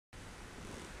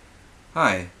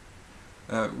Hi.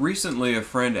 Recently a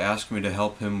friend asked me to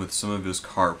help him with some of his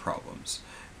car problems,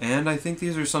 and I think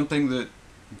these are something that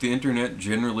the internet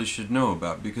generally should know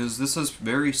about because this is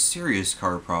very serious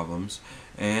car problems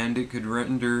and it could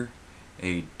render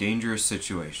a dangerous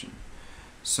situation.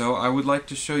 So I would like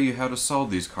to show you how to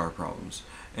solve these car problems.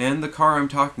 And the car I'm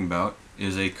talking about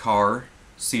is a Kahr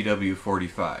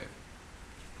CW45.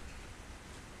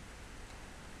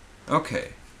 Okay,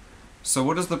 so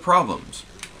what is the problems?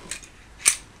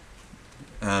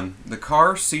 The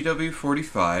Kahr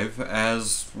CW45,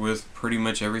 as with pretty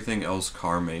much everything else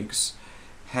Kahr makes,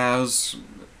 has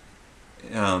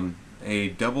a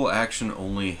double action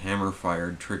only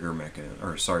hammer-fired trigger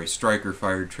mechanism,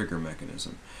 striker-fired trigger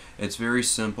mechanism. It's very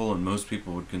simple, and most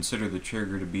people would consider the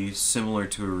trigger to be similar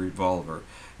to a revolver,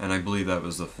 and I believe that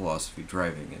was the philosophy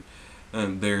driving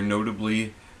it. They're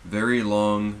notably very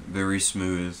long, very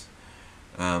smooth,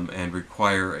 and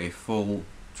require a full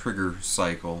trigger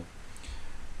cycle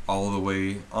all the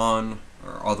way on,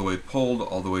 or all the way pulled,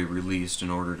 all the way released in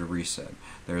order to reset.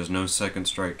 There is no second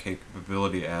strike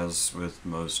capability as with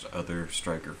most other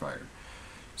striker fired.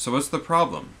 So what's the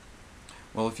problem?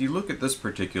 Well, if you look at this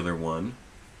particular one,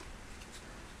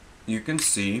 you can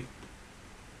see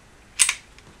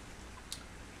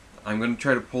I'm going to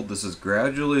try to pull this as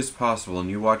gradually as possible, and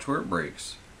you watch where it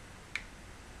breaks.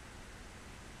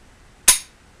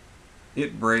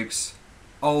 It breaks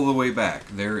all the way back.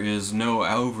 There is no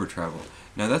over travel.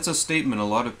 Now that's a statement a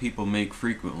lot of people make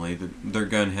frequently, that their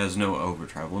gun has no over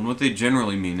travel, and what they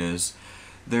generally mean is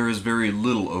there is very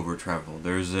little over travel.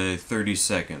 There's a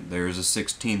 32nd, there's a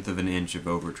 1/16 of an inch of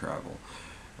over travel.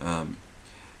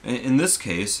 In this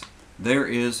case, there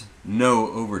is no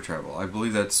over travel. I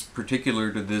believe that's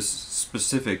particular to this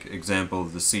specific example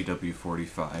of the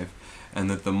CW45, and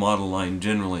that the model line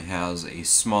generally has a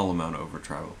small amount of over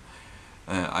travel.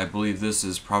 I believe this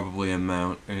is probably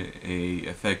a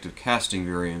effective casting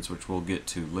variance, which we'll get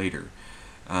to later.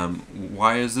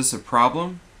 Why is this a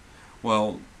problem?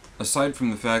 Well, aside from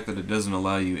the fact that it doesn't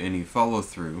allow you any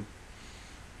follow-through,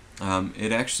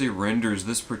 it actually renders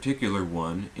this particular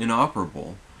one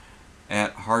inoperable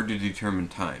at hard-to-determine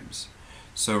times.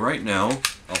 So right now,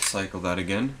 I'll cycle that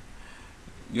again.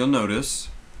 You'll notice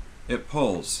it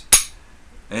pulls,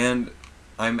 and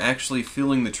I'm actually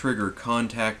feeling the trigger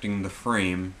contacting the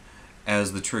frame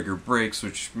as the trigger breaks,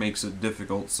 which makes it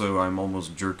difficult, so I'm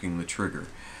almost jerking the trigger.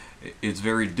 It's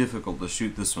very difficult to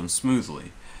shoot this one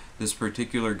smoothly. This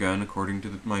particular gun, according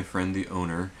to my friend the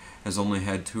owner, has only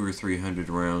had 200 or 300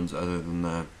 rounds other than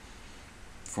the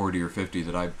 40 or 50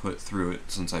 that I've put through it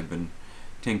since I've been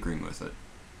tinkering with it.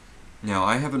 Now,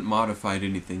 I haven't modified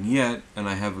anything yet, and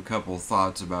I have a couple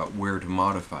thoughts about where to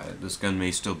modify it. This gun may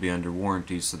still be under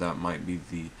warranty, so that might be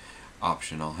the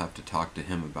option. I'll have to talk to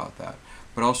him about that.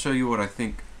 But I'll show you what I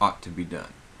think ought to be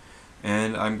done.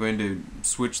 And I'm going to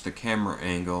switch the camera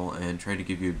angle and try to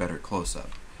give you a better close-up.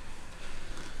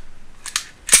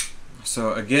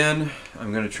 So again,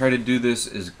 I'm going to try to do this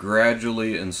as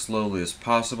gradually and slowly as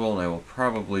possible, and I will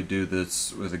probably do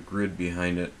this with a grid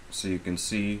behind it so you can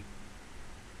see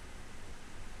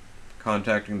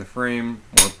contacting the frame,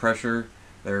 more pressure,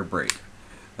 there, break.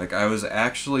 Like I was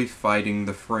actually fighting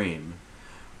the frame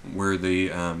where the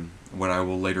what I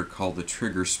will later call the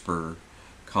trigger spur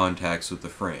contacts with the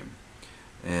frame.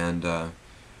 And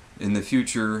in the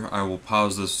future I will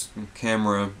pause this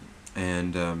camera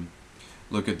and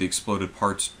look at the exploded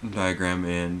parts diagram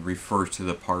and refer to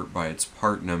the part by its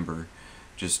part number,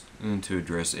 just to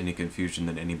address any confusion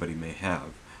that anybody may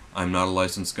have. I'm not a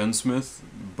licensed gunsmith,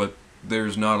 but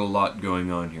there's not a lot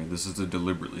going on here. This is a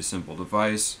deliberately simple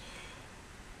device.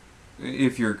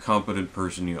 If you're a competent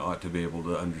person, you ought to be able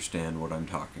to understand what I'm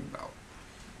talking about.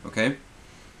 Okay?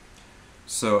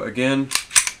 So again,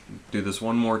 do this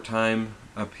one more time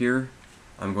up here.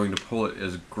 I'm going to pull it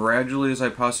as gradually as I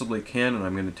possibly can, and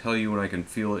I'm going to tell you when I can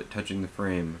feel it touching the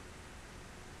frame.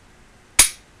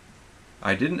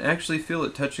 I didn't actually feel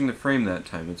it touching the frame that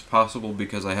time. It's possible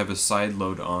because I have a side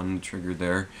load on the trigger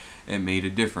there. It made a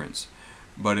difference.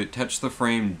 But it touched the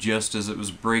frame just as it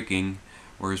was breaking,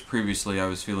 whereas previously I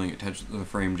was feeling it touch the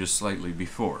frame just slightly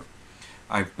before.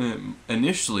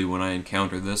 Initially when I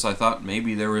encountered this, I thought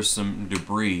maybe there was some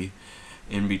debris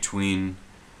in between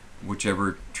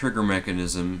whichever trigger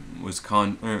mechanism was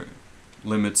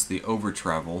limits the over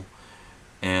travel,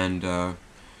 and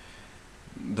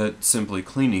that simply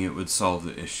cleaning it would solve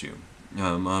the issue.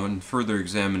 On further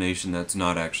examination, that's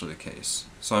not actually the case.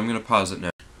 So I'm going to pause it now.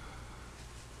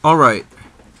 Alright,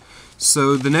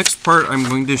 so the next part I'm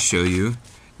going to show you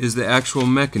is the actual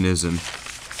mechanism.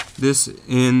 This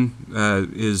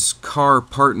is Kahr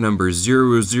part number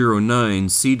 009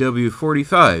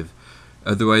 CW45.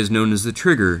 otherwise known as the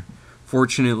trigger.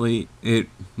 Fortunately, it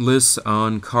lists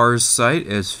on Kahr's site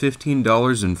as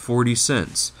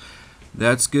 $15.40.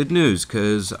 That's good news,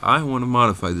 because I want to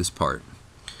modify this part.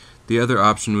 The other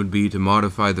option would be to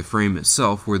modify the frame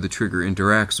itself where the trigger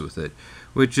interacts with it,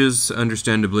 which is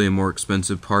understandably a more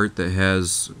expensive part that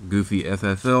has goofy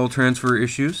FFL transfer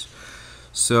issues.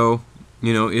 So,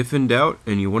 if in doubt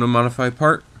and you want to modify a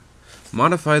part,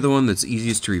 modify the one that's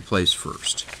easiest to replace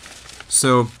first.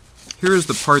 So, here's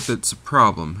the part that's a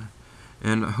problem,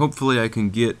 and hopefully I can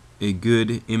get a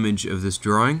good image of this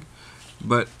drawing,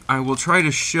 but I will try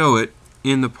to show it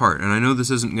in the part, and I know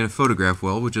this isn't going to photograph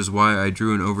well, which is why I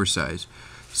drew an oversize.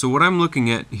 So what I'm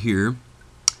looking at here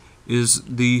is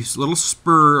the little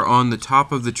spur on the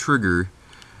top of the trigger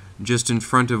just in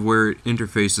front of where it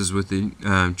interfaces with the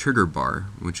trigger bar,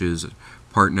 which is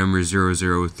part number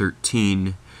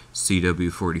 0013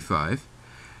 CW45.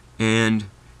 And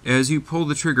as you pull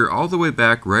the trigger all the way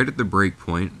back right at the break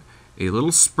point, a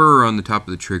little spur on the top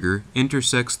of the trigger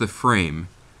intersects the frame.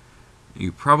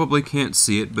 You probably can't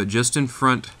see it, but just in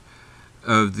front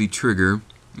of the trigger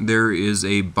there is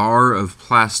a bar of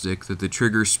plastic that the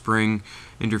trigger spring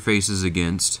interfaces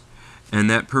against, and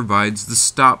that provides the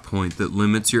stop point that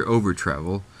limits your over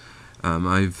travel.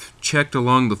 I've checked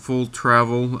along the full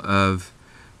travel of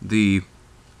the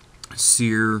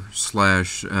sear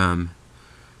slash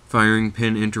firing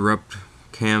pin interrupt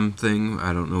cam thing.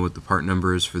 I don't know what the part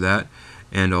number is for that,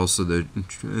 and also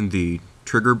the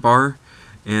trigger bar,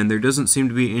 and there doesn't seem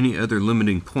to be any other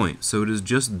limiting point, so it is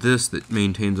just this that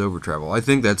maintains over travel. I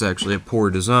think that's actually a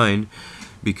poor design,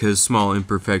 because small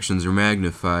imperfections are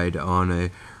magnified on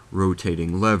a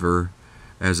rotating lever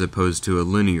as opposed to a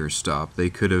linear stop. They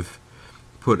could have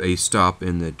put a stop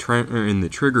in the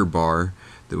trigger bar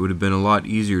that would have been a lot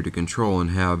easier to control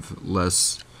and have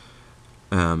less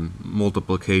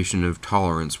multiplication of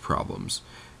tolerance problems.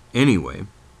 Anyway,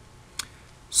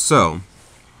 so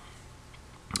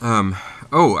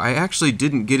I actually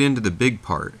didn't get into the big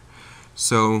part.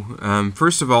 So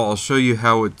first of all, I'll show you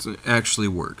how it actually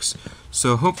works.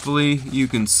 So hopefully you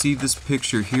can see this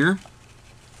picture here,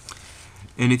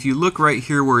 and if you look right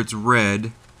here where it's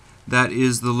red, that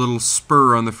is the little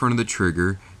spur on the front of the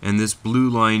trigger, and this blue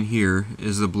line here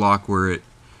is the block where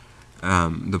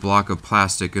the block of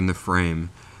plastic in the frame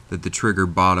that the trigger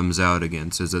bottoms out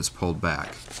against as it's pulled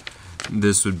back.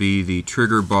 This would be the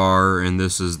trigger bar, and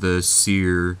this is the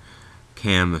sear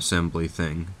cam assembly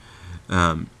thing.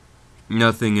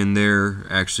 Nothing in there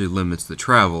actually limits the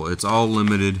travel. It's all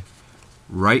limited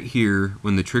right here.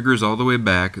 When the trigger is all the way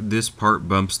back, this part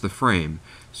bumps the frame.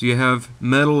 So you have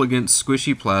metal against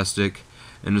squishy plastic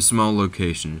in a small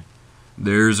location.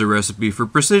 There's a recipe for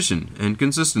precision and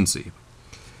consistency.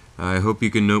 I hope you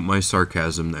can note my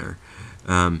sarcasm there.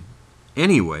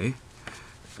 Anyway,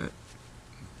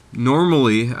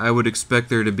 normally I would expect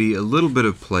there to be a little bit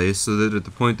of play so that at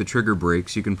the point the trigger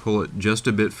breaks you can pull it just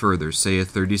a bit further, say a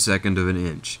 32nd of an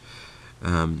inch.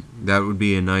 That would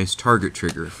be a nice target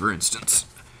trigger, for instance.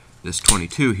 This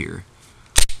 22 here.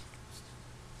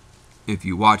 If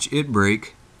you watch it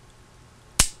break,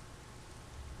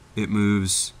 it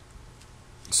moves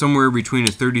somewhere between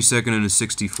a 32nd and a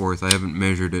 64th. I haven't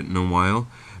measured it in a while,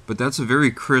 but that's a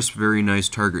very crisp, very nice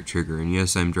target trigger. And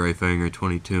yes, I'm dry firing a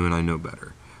 22 and I know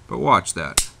better. But watch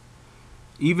that.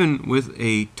 Even with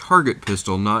a target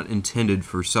pistol not intended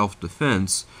for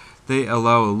self-defense, they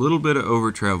allow a little bit of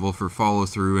over travel for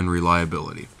follow-through and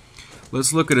reliability.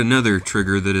 Let's look at another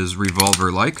trigger that is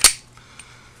revolver-like.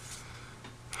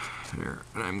 There,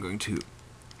 and I'm going to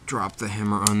drop the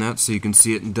hammer on that so you can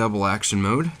see it in double action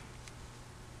mode.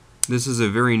 This is a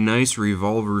very nice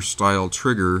revolver-style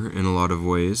trigger in a lot of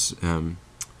ways. A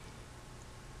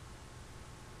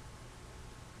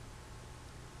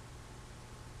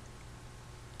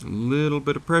little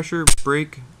bit of pressure,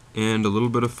 break, and a little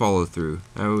bit of follow-through.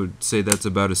 I would say that's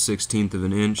about a 1/16 of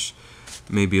an inch,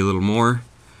 maybe a little more.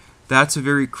 That's a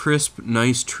very crisp,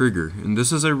 nice trigger, and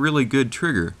this is a really good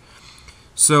trigger.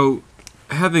 So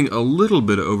having a little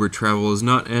bit of over travel is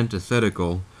not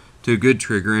antithetical to a good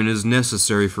trigger and is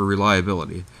necessary for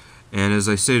reliability. And as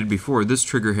I stated before, this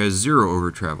trigger has 0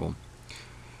 over travel.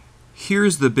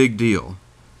 Here's the big deal.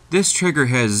 This trigger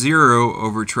has 0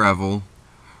 over travel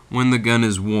when the gun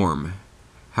is warm.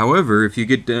 However, if you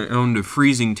get down to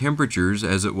freezing temperatures,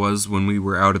 as it was when we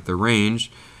were out at the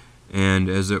range, and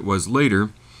as it was later,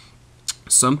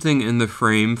 something in the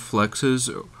frame flexes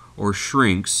or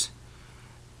shrinks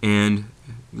and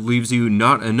leaves you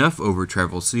not enough over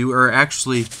travel. So you are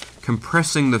actually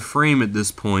compressing the frame at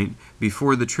this point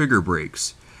before the trigger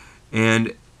breaks.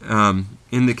 And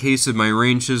in the case of my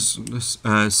ranges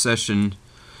session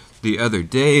the other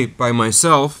day by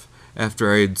myself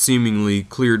after I had seemingly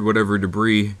cleared whatever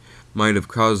debris might have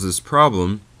caused this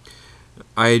problem.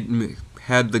 I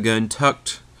had the gun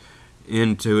tucked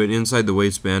into it inside the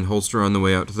waistband holster on the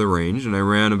way out to the range, and I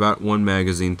ran about 1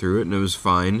 magazine through it, and it was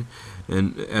fine.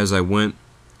 And as I went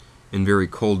in very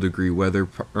cold degree weather,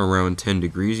 around 10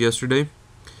 degrees yesterday,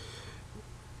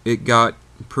 it got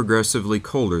progressively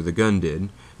colder, the gun did,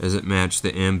 as it matched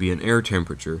the ambient air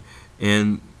temperature.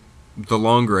 And the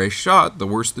longer I shot, the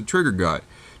worse the trigger got,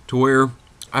 to where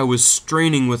I was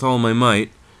straining with all my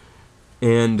might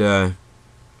and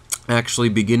actually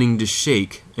beginning to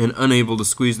shake and unable to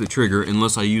squeeze the trigger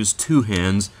unless I used 2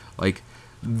 hands like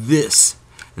this,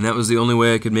 and that was the only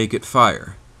way I could make it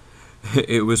fire.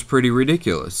 It was pretty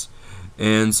ridiculous.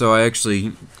 And so I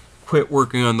actually quit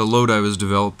working on the load I was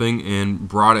developing and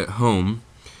brought it home,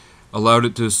 allowed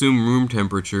it to assume room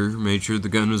temperature, made sure the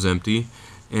gun was empty,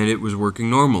 and it was working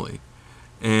normally.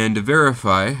 And to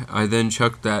verify, I then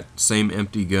chucked that same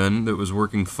empty gun that was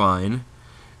working fine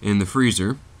in the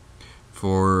freezer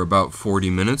for about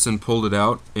 40 minutes and pulled it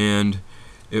out, and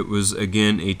it was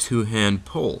again a 2-hand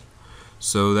pull.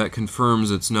 So that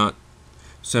confirms it's not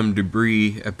some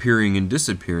debris appearing and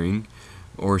disappearing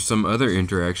or some other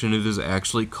interaction. It is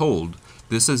actually cold.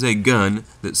 This is a gun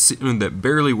that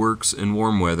barely works in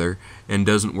warm weather and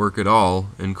doesn't work at all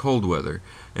in cold weather.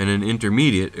 And in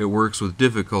intermediate, it works with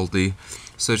difficulty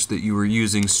such that you are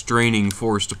using straining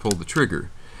force to pull the trigger.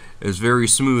 It's very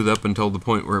smooth up until the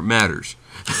point where it matters.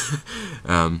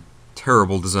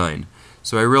 Terrible design.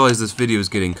 So I realize this video is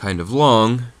getting kind of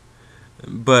long,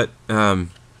 but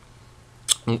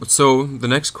so the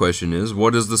next question is,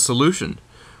 what is the solution?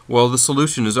 Well, the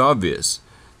solution is obvious.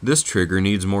 This trigger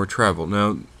needs more travel.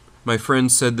 Now, my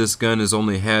friend said this gun has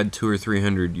only had 200 or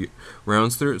 300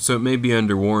 rounds through it, so it may be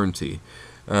under warranty.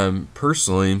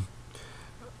 Personally,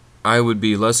 I would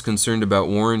be less concerned about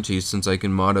warranty since I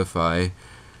can modify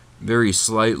very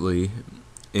slightly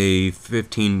a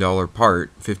 $15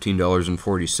 part,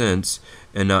 $15.40,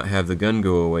 and not have the gun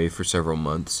go away for several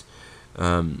months.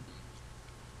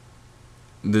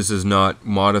 This is not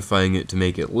modifying it to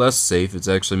make it less safe, it's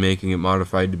actually making it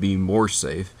modified to be more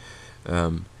safe.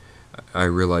 I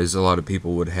realize a lot of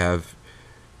people would have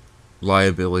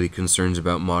liability concerns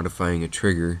about modifying a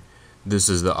trigger. This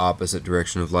is the opposite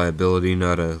direction of liability,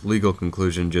 not a legal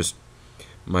conclusion, just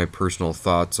my personal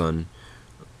thoughts on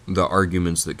the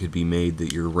arguments that could be made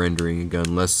that you're rendering a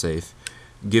gun less safe.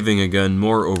 Giving a gun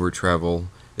more over travel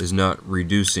is not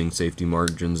reducing safety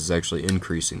margins, it's actually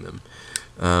increasing them.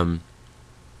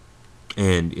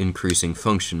 And increasing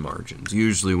function margins.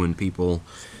 Usually when people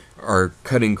are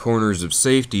cutting corners of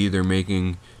safety, they're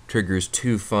making triggers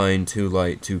too fine, too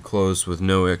light, too close with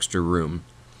no extra room.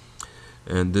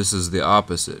 And this is the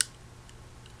opposite.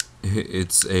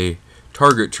 It's a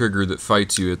target trigger that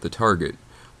fights you at the target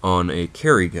on a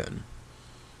carry gun.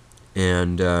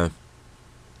 And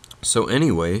so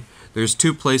anyway, there's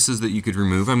 2 places that you could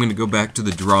remove. I'm going to go back to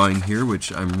the drawing here,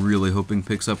 which I'm really hoping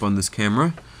picks up on this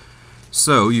camera.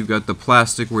 So you've got the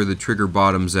plastic where the trigger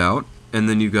bottoms out, and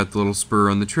then you've got the little spur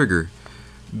on the trigger.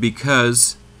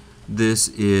 Because this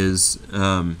is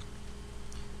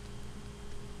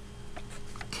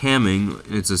camming,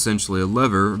 it's essentially a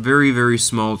lever, very, very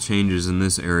small changes in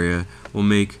this area will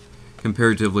make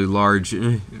comparatively large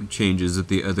changes at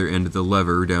the other end of the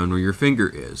lever down where your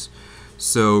finger is.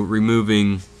 So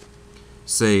removing,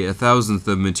 say, 1/1000th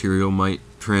of material might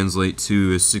translate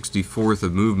to a 64th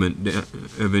of movement,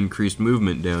 of increased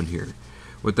movement down here.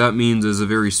 What that means is a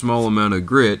very small amount of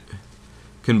grit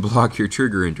can block your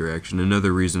trigger interaction.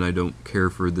 Another reason I don't care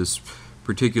for this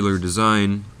particular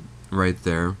design right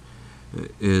there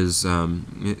is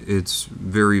it's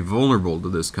very vulnerable to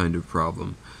this kind of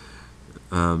problem.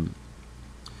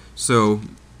 So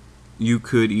you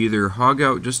could either hog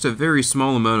out just a very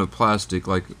small amount of plastic,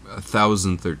 like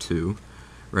 1/1000th or 2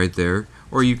 right there,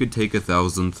 or you could take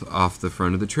 1/1000th off the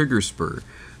front of the trigger spur.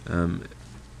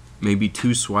 Maybe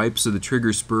 2 swipes of the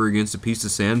trigger spur against a piece of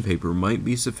sandpaper might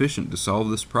be sufficient to solve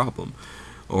this problem,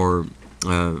 or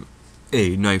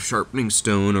a knife sharpening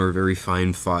stone or a very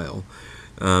fine file.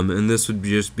 And this would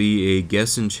just be a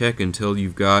guess and check until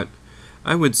you've got,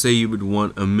 I would say you would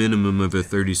want a minimum of a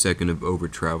 30-second of over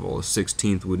travel. A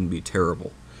 1/16th wouldn't be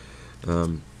terrible.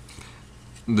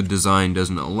 The design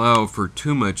doesn't allow for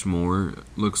too much more.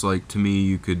 Looks like to me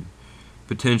you could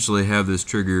potentially have this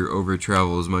trigger over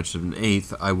travel as much as an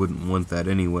 1/8. I wouldn't want that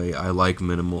anyway. I like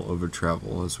minimal over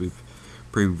travel, as we've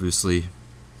previously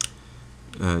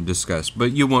discussed.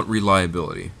 But you want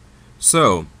reliability.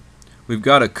 So we've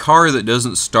got a car that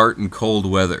doesn't start in cold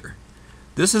weather.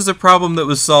 This is a problem that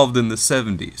was solved in the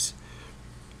 70s.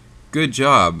 Good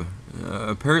job.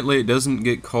 Apparently it doesn't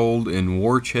get cold in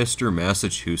Worcester,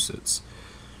 Massachusetts.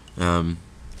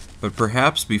 But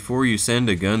perhaps before you send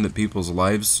a gun that people's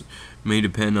lives may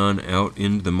depend on out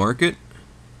into the market,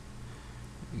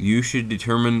 you should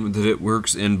determine that it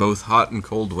works in both hot and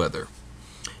cold weather,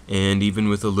 and even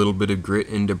with a little bit of grit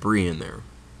and debris in there.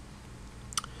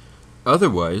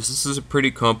 Otherwise, this is a pretty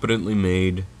competently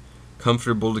made,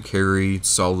 comfortable to carry,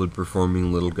 solid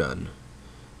performing little gun.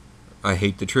 I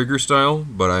hate the trigger style,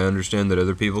 but I understand that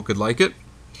other people could like it.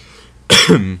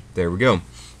 There we go.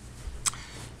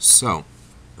 So,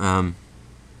 if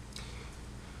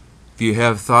you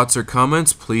have thoughts or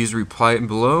comments, please reply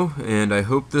below, and I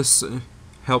hope this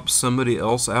helps somebody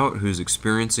else out who's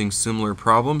experiencing similar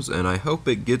problems, and I hope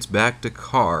it gets back to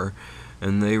Kahr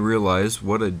and they realize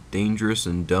what a dangerous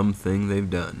and dumb thing they've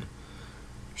done.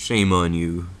 Shame on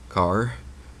you, Kahr.